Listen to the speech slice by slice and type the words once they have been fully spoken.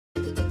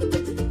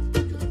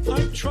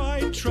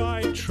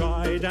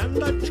tried,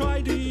 and I've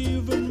tried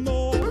even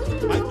more.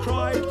 I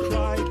cried,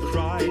 cried,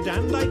 cried,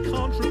 and I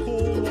can't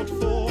recall what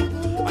for.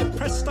 I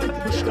pressed, I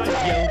pushed, I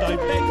yelled, I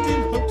begged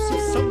in hopes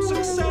of some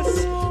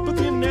success, but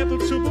the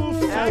inevitable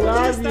fact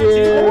is that you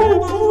never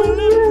will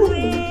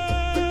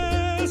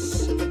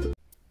impress.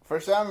 For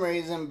some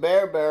reason,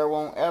 Bear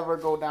won't ever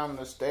go down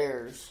the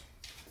stairs.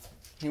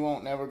 He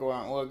won't never go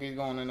out. Look, he's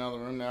going in another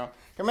room now.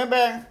 Come here,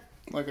 Bear.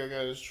 Look, I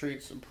got his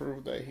treats to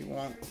prove that he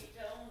won't.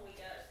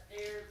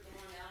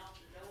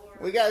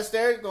 We got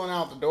stairs going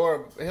out the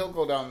door. He'll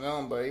go down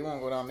them, but he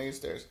won't go down these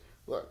stairs.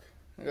 Look,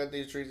 I got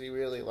these treats. He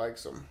really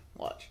likes them.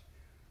 Watch.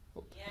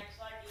 He acts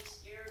like he's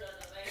scared of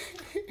the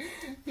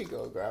baby. He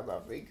go grab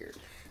our beaker.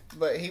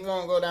 But he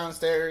won't go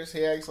downstairs.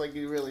 He acts like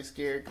he's really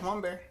scared. Come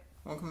on, Bear.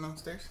 Want to come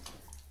downstairs?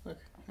 Look,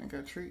 I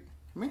got a treat.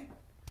 Come here.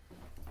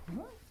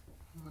 Come on.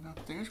 Go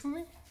downstairs with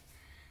me?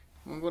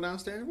 Want to go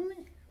downstairs with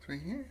me? It's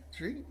right here.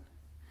 Treat.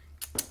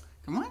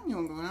 Come on, you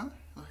want to go down?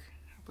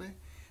 Look,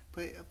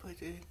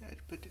 I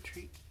put the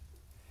treat.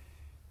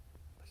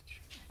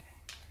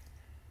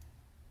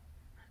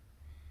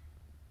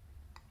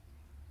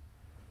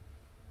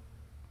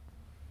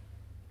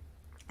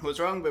 What's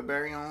wrong, Big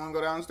Bear? You don't want to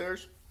go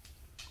downstairs?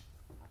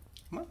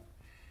 Come on.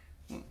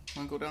 Want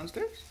to go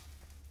downstairs?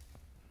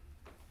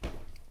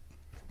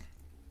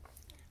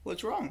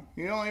 What's wrong?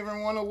 You don't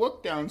even want to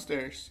look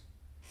downstairs.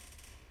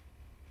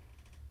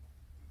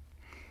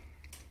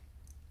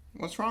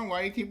 What's wrong?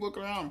 Why do you keep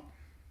looking around?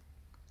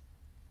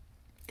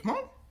 Come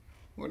on.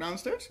 Go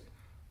downstairs.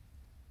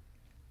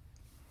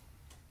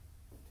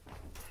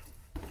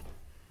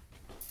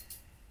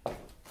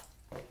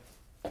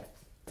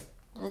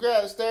 We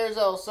got stairs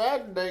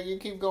outside today. You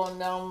keep going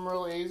down them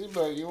really easy,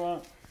 but you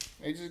won't.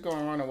 He's just going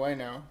to run away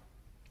now.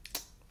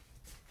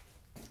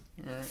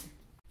 Alright.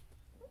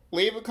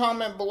 Leave a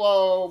comment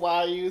below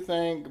why you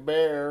think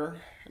Bear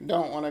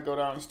don't want to go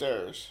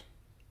downstairs.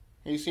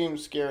 He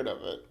seems scared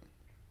of it.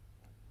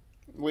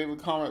 Leave a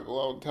comment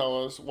below to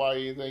tell us why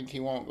you think he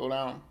won't go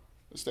down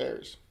the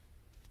stairs.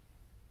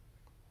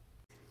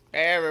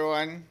 Hey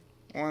everyone,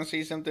 want to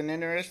see something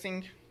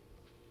interesting?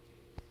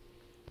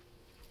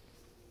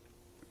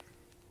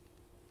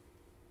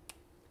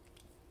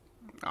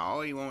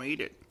 Oh, he won't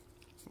eat it.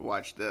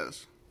 Watch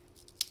this.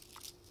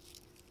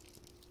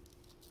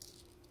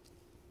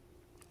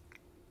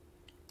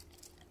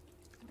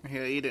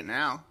 He'll eat it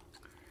now.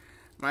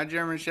 My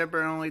German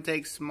Shepherd only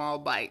takes small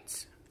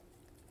bites.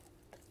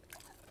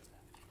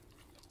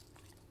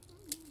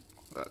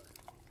 Look.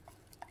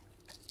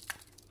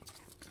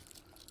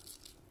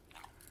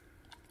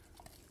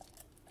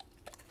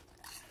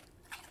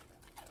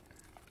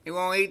 He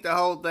won't eat the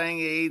whole thing,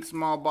 he eats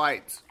small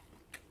bites.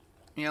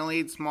 He only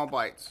eats small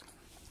bites.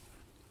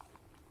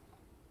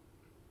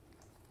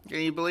 Can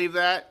you believe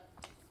that?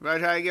 If I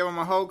try to give him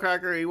a whole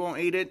cracker, he won't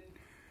eat it.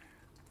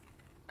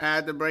 I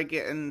had to break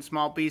it in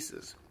small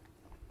pieces.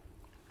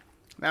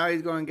 Now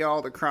he's going to get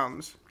all the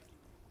crumbs.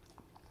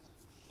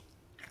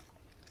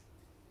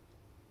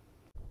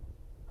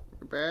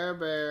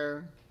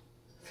 Bear.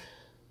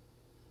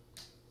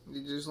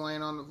 You just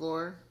laying on the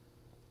floor?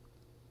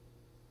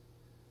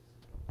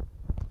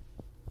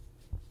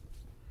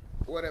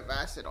 What if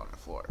I sit on the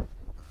floor?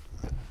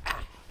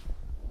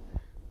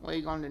 What are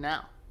you going to do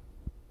now?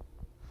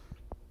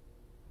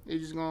 You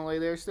just going to lay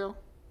there still?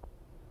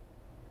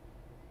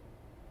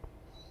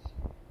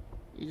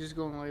 You just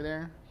going to lay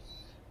there?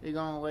 You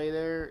going to lay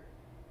there?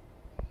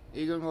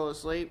 You going to go to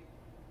sleep?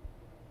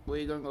 What are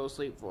you going to go to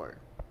sleep for?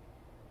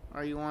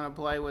 Or you want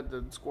to play with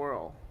the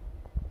squirrel?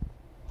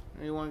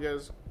 Or you want to go...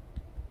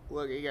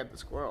 Look, he got the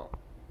squirrel.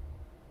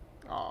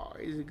 Oh,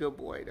 he's a good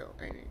boy though,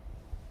 ain't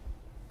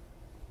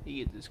he?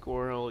 You get the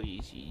squirrel,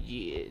 yes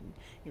you did.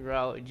 Your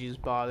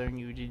allergies bothering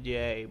you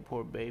today,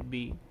 poor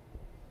baby.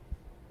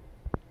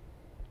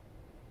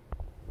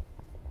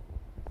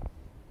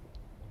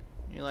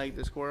 You like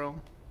the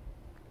squirrel?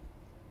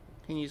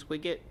 Can you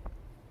squeak it?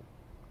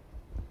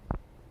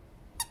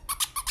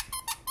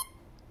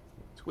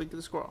 Squeak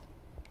the squirrel.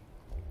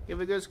 Give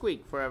a good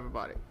squeak for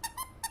everybody.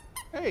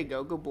 There you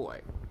go, good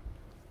boy.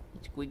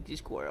 Squeak the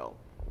squirrel.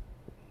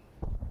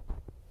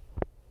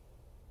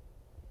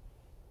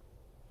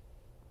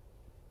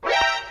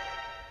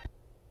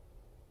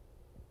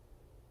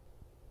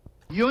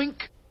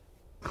 Yoink!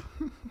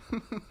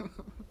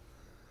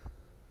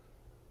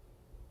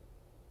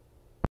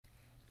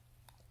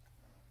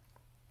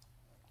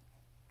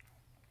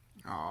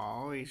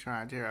 Oh, he's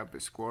trying to tear up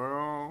his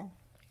squirrel.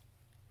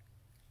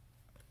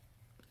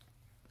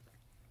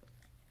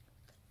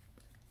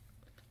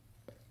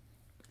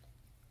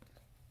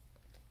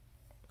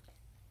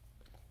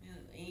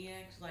 He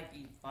acts like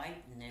he's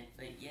fighting it,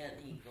 but yet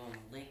he's gonna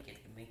lick it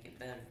to make it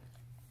better.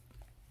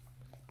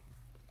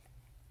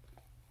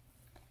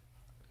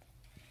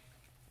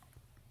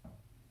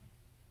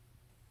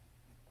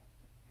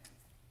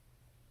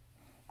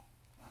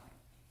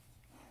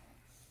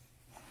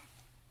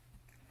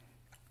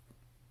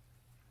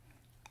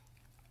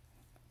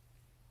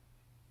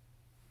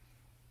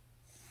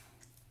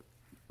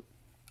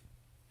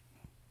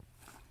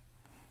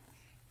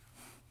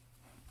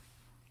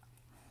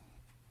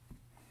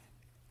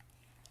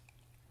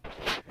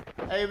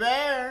 Hey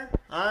bear,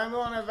 I'm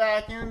gonna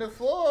vacuum the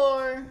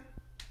floor.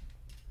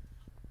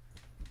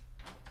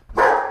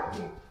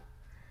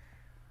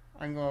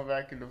 I'm gonna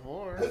vacuum the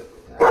floor.